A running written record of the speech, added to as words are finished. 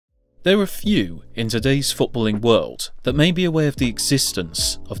There are few in today's footballing world that may be aware of the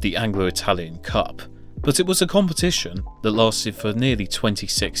existence of the Anglo-Italian Cup, but it was a competition that lasted for nearly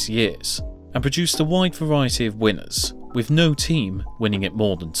 26 years and produced a wide variety of winners, with no team winning it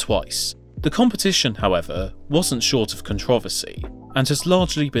more than twice. The competition, however, wasn't short of controversy and has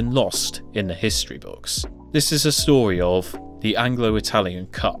largely been lost in the history books. This is a story of the Anglo-Italian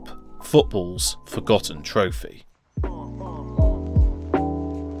Cup, football's forgotten trophy.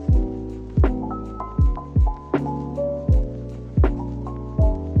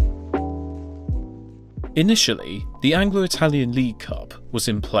 Initially, the Anglo-Italian League Cup was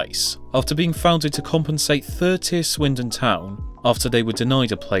in place after being founded to compensate third-tier Swindon Town after they were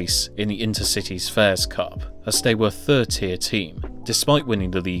denied a place in the Intercities Fairs Cup, as they were a third-tier team, despite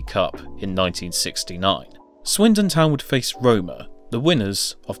winning the League Cup in 1969. Swindon Town would face Roma, the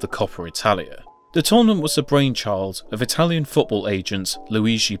winners of the Coppa Italia. The tournament was the brainchild of Italian football agent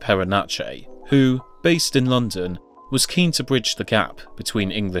Luigi Peronace, who, based in London, was keen to bridge the gap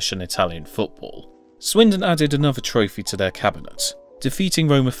between English and Italian football. Swindon added another trophy to their cabinet, defeating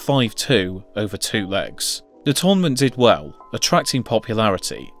Roma 5-2 over 2 legs. The tournament did well, attracting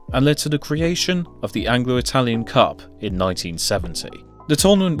popularity, and led to the creation of the Anglo-Italian Cup in 1970. The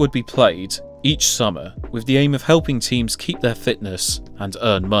tournament would be played each summer with the aim of helping teams keep their fitness and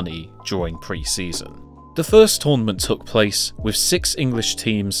earn money during pre-season. The first tournament took place with 6 English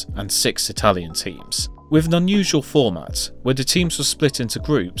teams and 6 Italian teams, with an unusual format where the teams were split into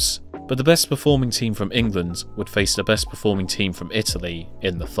groups, but the best performing team from England would face the best performing team from Italy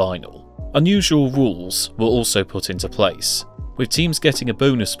in the final. Unusual rules were also put into place, with teams getting a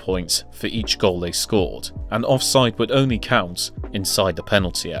bonus point for each goal they scored, and offside would only count inside the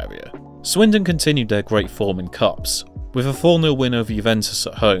penalty area. Swindon continued their great form in cups, with a 4-0 win over Juventus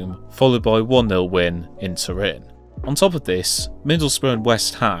at home, followed by a 1-0 win in Turin. On top of this, Middlesbrough and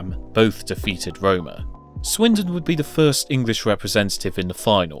West Ham both defeated Roma. Swindon would be the first English representative in the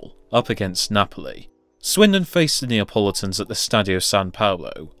final, up against Napoli. Swindon faced the Neapolitans at the Stadio San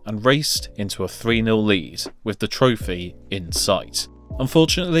Paolo and raced into a 3-0 lead with the trophy in sight.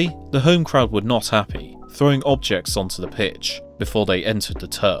 Unfortunately, the home crowd were not happy, throwing objects onto the pitch before they entered the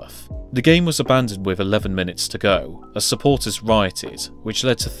turf. The game was abandoned with 11 minutes to go as supporters rioted, which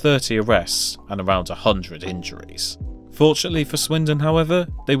led to 30 arrests and around 100 injuries. Fortunately for Swindon, however,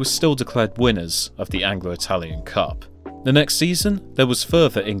 they were still declared winners of the Anglo-Italian Cup. The next season, there was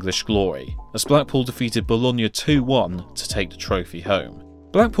further English glory, as Blackpool defeated Bologna 2-1 to take the trophy home.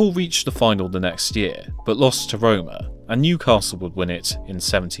 Blackpool reached the final the next year, but lost to Roma, and Newcastle would win it in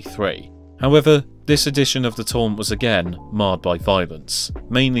 '73. However, this edition of the tournament was again marred by violence,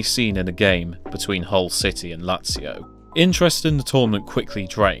 mainly seen in a game between Hull City and Lazio. Interest in the tournament quickly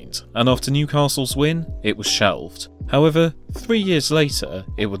drained, and after Newcastle's win, it was shelved. However, 3 years later,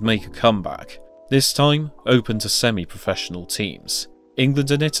 it would make a comeback, this time open to semi-professional teams. England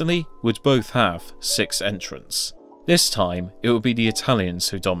and Italy would both have 6 entrants. This time, it would be the Italians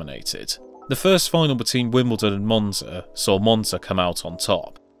who dominated. The first final between Wimbledon and Monza saw Monza come out on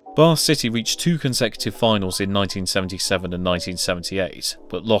top. Bath City reached 2 consecutive finals in 1977 and 1978,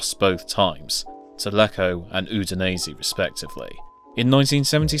 but lost both times, to Lecco and Udinese respectively. In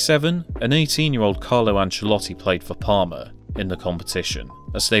 1977, an 18-year-old Carlo Ancelotti played for Parma in the competition,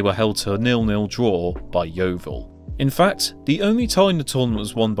 as they were held to a 0-0 draw by Yeovil. In fact, the only time the tournament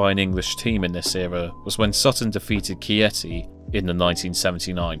was won by an English team in this era was when Sutton defeated Chieti in the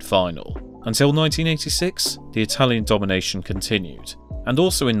 1979 final. Until 1986, the Italian domination continued, and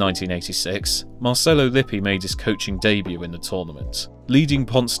also in 1986, Marcello Lippi made his coaching debut in the tournament, leading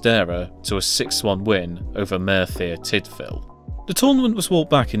Ponsteria to a 6-1 win over Merthyr Tydfil. The tournament was brought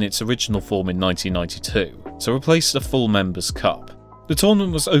back in its original form in 1992 to replace the full Members' Cup. The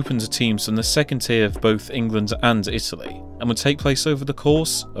tournament was open to teams from the second tier of both England and Italy and would take place over the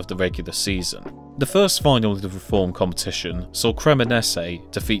course of the regular season. The first final of the reform competition saw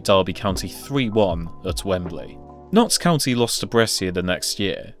Cremonese defeat Derby County 3-1 at Wembley. Notts County lost to Brescia the next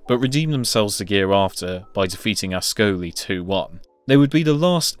year, but redeemed themselves the year after by defeating Ascoli 2-1. They would be the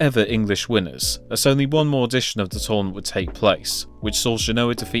last ever English winners, as only one more edition of the tournament would take place, which saw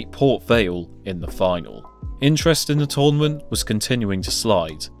Genoa defeat Port Vale in the final. Interest in the tournament was continuing to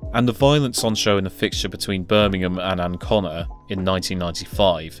slide, and the violence on show in the fixture between Birmingham and Ancona in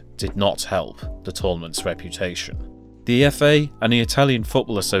 1995 did not help the tournament's reputation. The FA and the Italian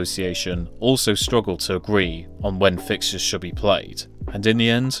Football Association also struggled to agree on when fixtures should be played, and in the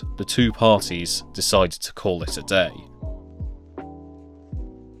end, the two parties decided to call it a day.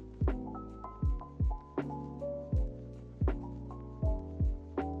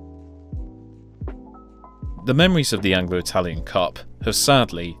 The memories of the Anglo-Italian Cup have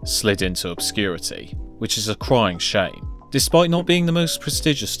sadly slid into obscurity, which is a crying shame. Despite not being the most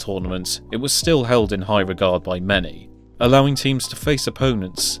prestigious tournament, it was still held in high regard by many, allowing teams to face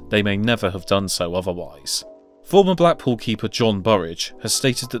opponents they may never have done so otherwise. Former Blackpool keeper John Burridge has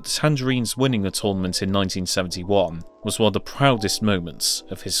stated that the Tangerines winning the tournament in 1971 was one of the proudest moments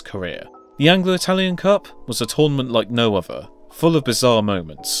of his career. The Anglo-Italian Cup was a tournament like no other, full of bizarre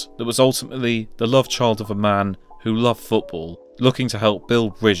moments, that was ultimately the love child of a man who loved football, looking to help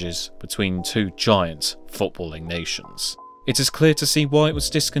build bridges between two giant footballing nations. It is clear to see why it was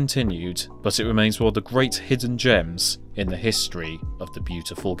discontinued, but it remains one of the great hidden gems in the history of the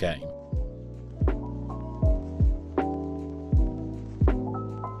beautiful game.